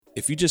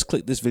if you just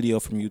click this video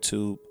from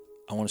YouTube,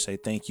 I want to say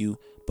thank you,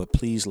 but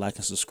please like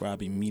and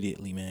subscribe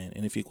immediately, man.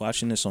 And if you're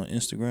watching this on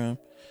Instagram,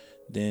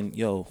 then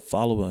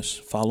follow us.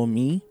 Follow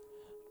me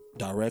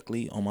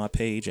directly on my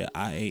page at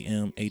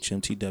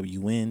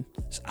IAMHMTWN.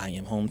 It's I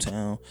am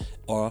hometown.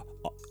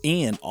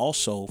 And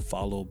also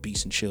follow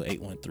Beats and Chill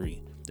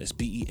 813. That's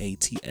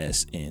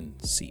BEATSNCHILL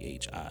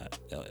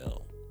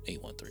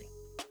 813.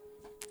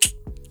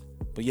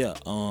 But yeah,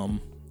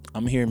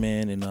 I'm here,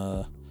 man, and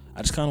I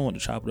just kind of want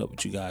to chop it up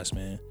with you guys,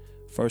 man.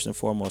 First and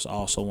foremost, I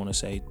also want to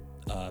say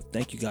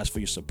thank you guys for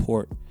your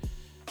support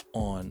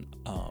on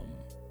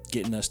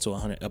getting us to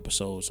 100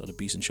 episodes of the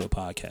Beats and Chill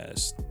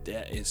podcast.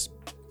 That is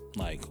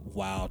like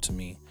wow to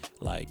me.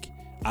 Like,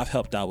 I've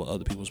helped out with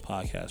other people's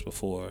podcasts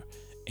before,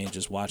 and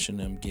just watching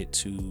them get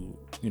to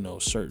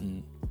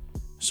certain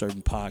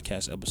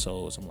podcast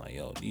episodes, I'm like,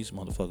 yo, these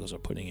motherfuckers are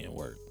putting in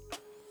work.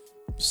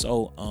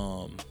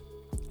 So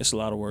it's a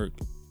lot of work.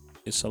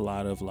 It's a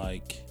lot of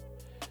like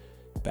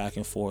back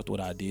and forth with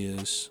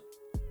ideas,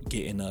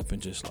 getting up and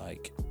just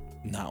like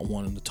not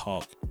wanting to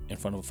talk in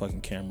front of a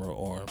fucking camera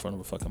or in front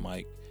of a fucking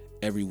mic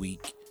every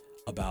week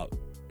about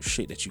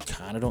shit that you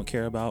kind of don't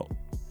care about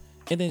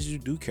and things you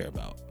do care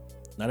about.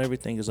 Not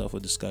everything is up for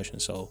discussion.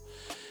 So,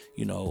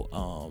 and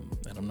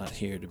I'm not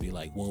here to be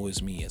like, woe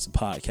is me as a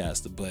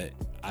podcaster, but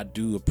I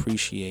do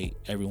appreciate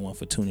everyone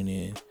for tuning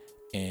in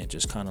and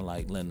just kind of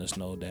like letting us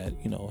know that,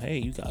 hey,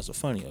 you guys are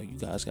funny, or you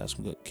guys got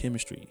some good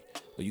chemistry,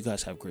 or you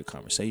guys have great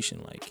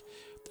conversation. Like,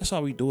 that's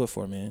all we do it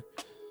for, man.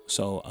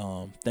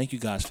 So thank you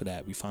guys for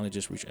that. We finally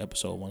just reached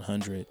episode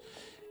 100,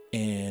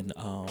 and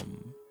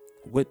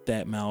with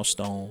that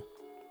milestone,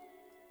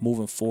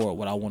 moving forward,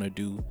 what I want to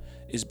do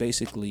is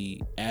basically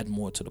add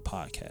more to the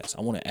podcast.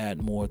 I want to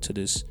add more to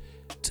this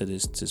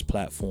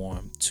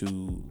platform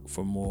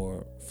for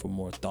more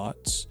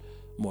thoughts,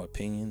 more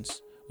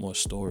opinions, more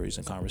stories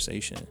and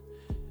conversation.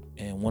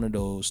 And one of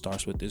those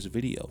starts with this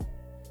video.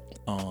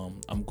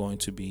 I'm going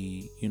to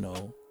be,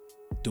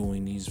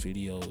 doing these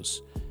videos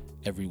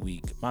every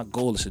week. My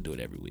goal is to do it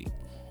every week.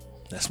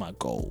 That's my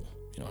goal.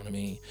 You know what I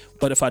mean?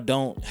 But if I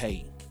don't,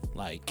 hey,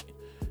 like,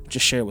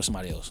 just share it with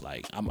somebody else.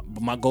 Like,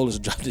 my goal is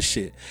to drop this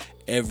shit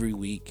every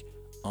week.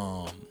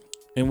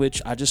 In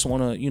which I just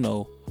want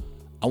to,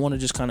 I want to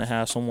just kind of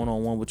have some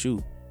one-on-one with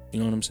you. You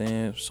know what I'm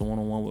saying? Some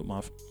one-on-one with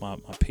my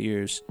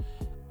peers,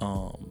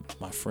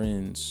 my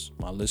friends,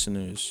 my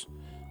listeners,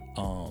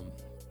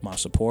 my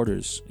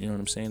supporters. You know what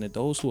I'm saying? That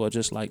those who are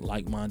just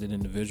like-minded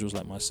individuals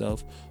like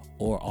myself,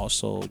 or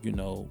also,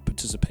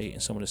 participate in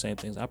some of the same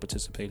things I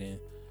participate in,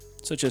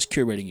 such as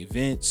curating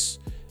events,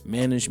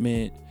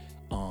 management,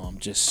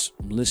 just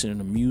listening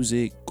to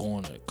music,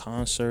 going to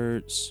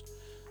concerts,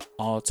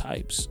 all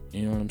types.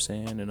 You know what I'm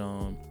saying?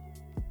 And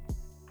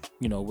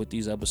with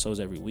these episodes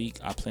every week,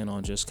 I plan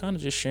on just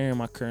sharing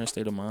my current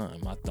state of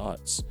mind, my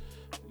thoughts,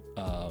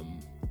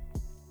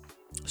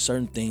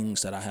 certain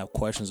things that I have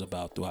questions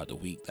about throughout the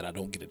week that I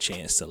don't get a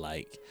chance to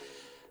like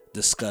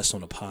discuss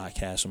on the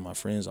podcast with my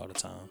friends all the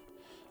time.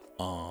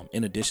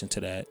 In addition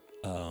to that,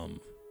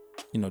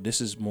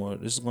 this is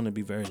going to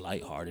be very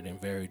lighthearted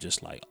and very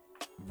just like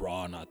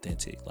raw and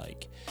authentic.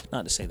 Like,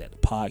 not to say that the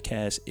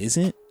podcast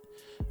isn't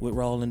with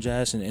Raul and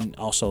Jazz, and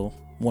also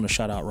want to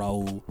shout out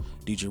Raul,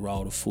 DJ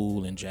Raul the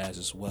Fool, and Jazz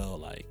as well.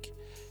 Like,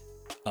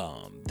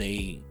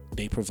 they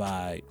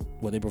provide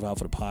what they provide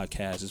for the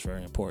podcast is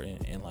very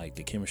important, and like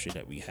the chemistry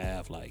that we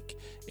have, like,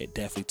 it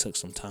definitely took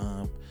some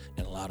time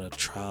and a lot of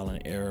trial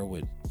and error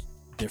with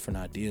different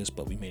ideas,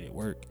 but we made it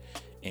work,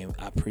 and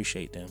I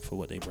appreciate them for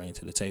what they bring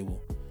to the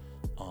table.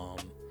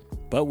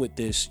 But with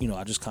this,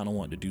 I just kind of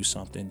wanted to do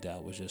something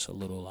that was just a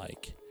little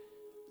like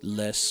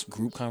less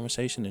group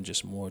conversation and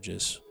just more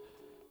just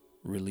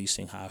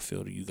releasing how I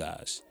feel to you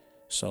guys.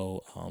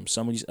 So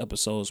some of these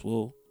episodes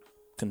will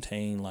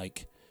contain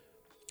like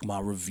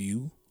my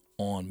review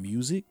on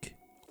music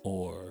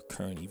or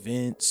current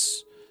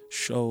events,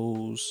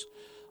 shows,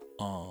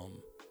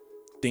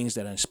 things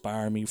that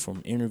inspire me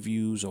from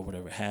interviews or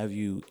whatever have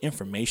you,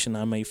 information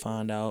I may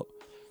find out.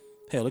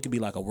 Hell, it could be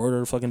like a word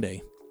of the fucking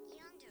day.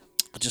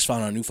 I just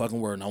found out a new fucking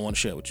word and I want to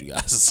share it with you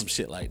guys. Some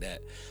shit like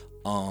that.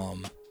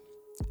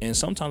 And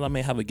sometimes I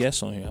may have a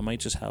guest on here. I might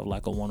just have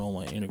like a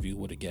one-on-one interview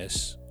with a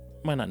guest.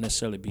 Might not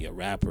necessarily be a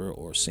rapper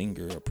or a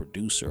singer or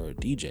producer or a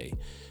DJ,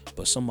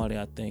 but somebody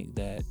I think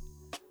that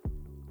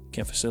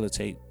can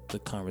facilitate the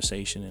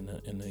conversation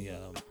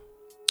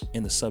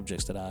in the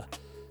subjects that I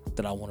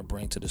want to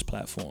bring to this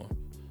platform.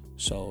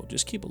 So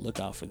just keep a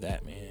lookout for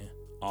that, man.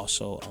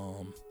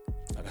 Also,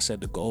 like I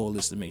said, the goal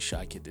is to make sure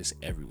I get this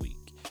every week.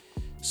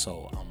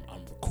 So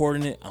I'm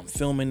recording it, I'm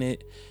filming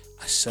it,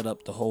 I set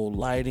up the whole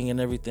lighting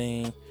and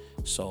everything.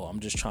 So I'm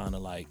just trying to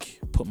like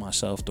put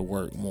myself to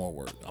work, more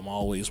work. I'm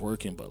always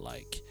working, but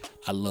like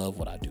I love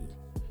what I do.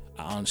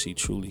 I honestly,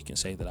 truly can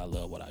say that I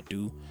love what I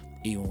do,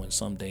 even when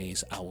some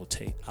days I will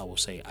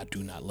say I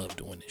do not love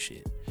doing this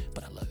shit,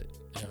 but I love it.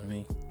 You know what I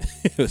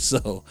mean?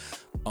 So,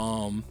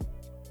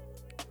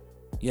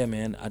 yeah,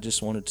 man. I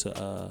just wanted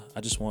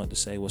to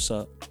say what's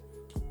up.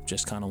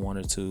 Just kind of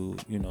wanted to,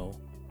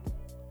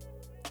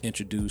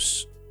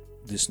 introduce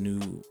this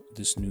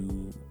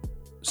new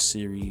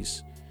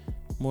series,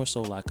 more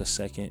so like a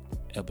second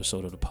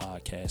episode of the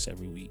podcast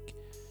every week,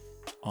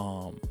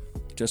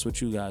 just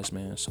with you guys,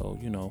 man. So,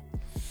 you know,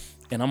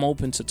 and I'm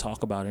open to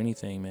talk about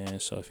anything, man.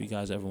 So if you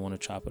guys ever want to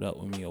chop it up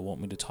with me or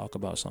want me to talk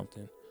about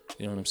something,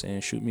 you know what I'm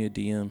saying, shoot me a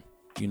DM,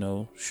 you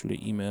know, shoot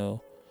an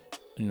email,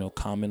 you know,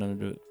 comment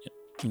under the,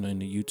 you know, in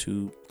the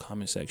YouTube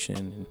comment section,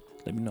 and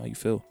let me know how you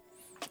feel.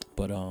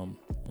 But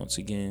once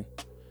again,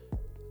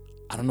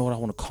 I don't know what I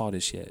want to call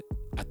this yet.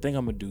 I think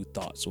I'm gonna do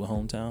Thoughts with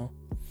Hometown,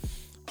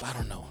 but I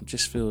don't know. It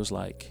just feels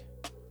like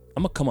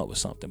I'm gonna come up with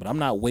something, but I'm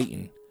not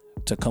waiting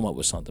to come up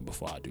with something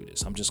before I do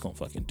this. I'm just gonna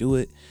fucking do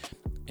it,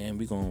 and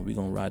we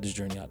gonna ride this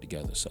journey out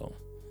together. So,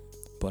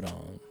 but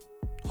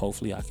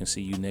hopefully I can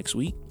see you next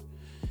week.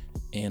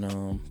 And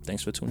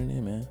thanks for tuning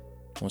in, man.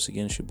 Once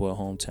again, it's your boy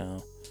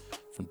Hometown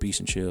from Beast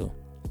and Chill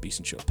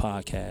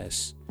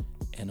Podcast,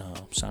 and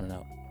signing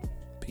out.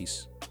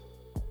 Peace.